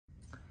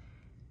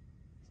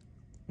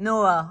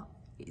Noah,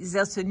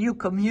 there's a new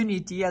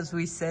community, as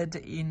we said,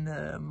 in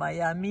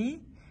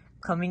Miami,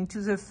 coming to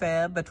the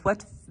fair. But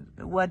what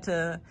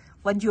do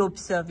you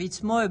observe?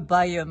 It's more a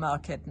buyer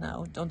market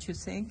now, don't you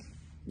think?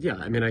 Yeah,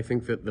 I mean, I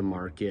think that the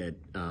market,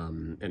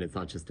 and it's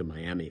not just a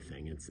Miami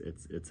thing,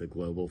 it's a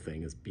global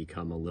thing, has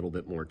become a little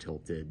bit more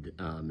tilted.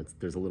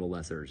 There's a little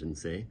less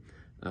urgency,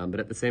 but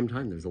at the same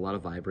time, there's a lot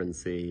of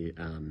vibrancy.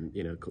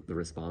 The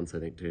response, I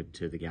think,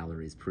 to the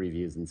gallery's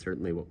previews, and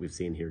certainly what we've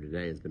seen here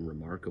today, has been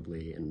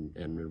remarkably and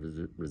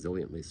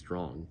resiliently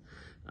strong.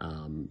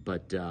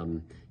 But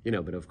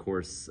of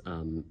course,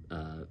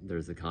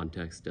 there's a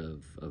context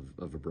of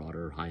a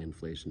broader high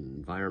inflation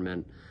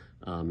environment,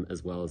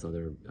 as well as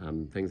other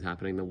things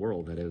happening in the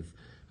world that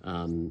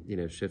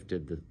have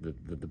shifted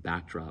the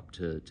backdrop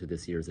to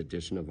this year's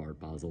edition of Art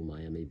Basel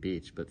Miami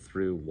Beach. But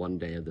through one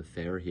day of the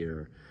fair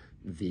here,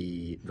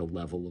 the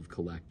level of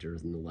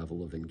collectors and the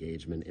level of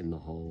engagement in the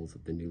halls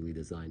of the newly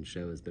designed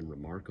show has been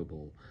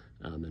remarkable,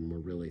 and we're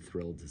really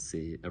thrilled to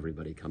see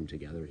everybody come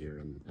together here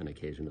on an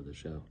occasion of the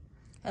show.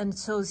 And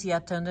so the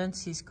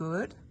attendance is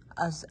good,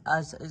 as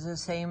the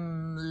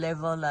same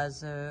level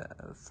as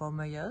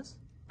former years?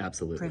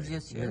 Absolutely.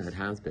 Previous years. Yeah, it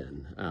has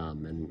been.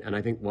 And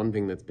I think one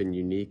thing that's been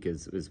unique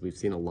is we've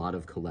seen a lot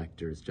of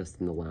collectors just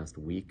in the last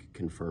week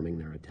confirming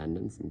their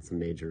attendance, and some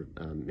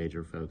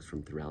major folks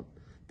from throughout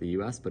the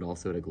U.S., but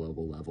also at a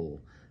global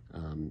level,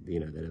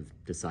 that have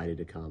decided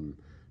to come,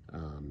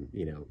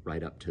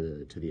 right up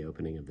to the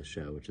opening of the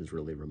show, which is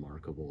really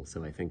remarkable.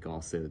 So I think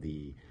also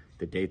the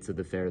dates of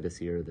the fair this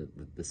year,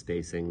 the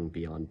spacing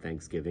beyond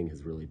Thanksgiving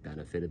has really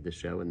benefited the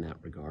show in that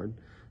regard.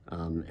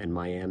 And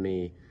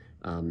Miami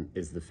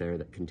is the fair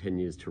that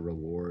continues to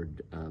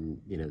reward,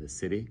 the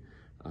city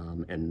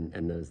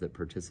and those that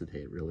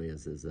participate, really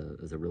as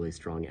a really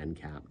strong end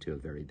cap to a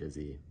very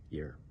busy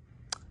year.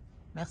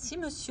 Merci,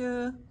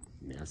 monsieur.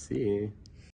 Merci.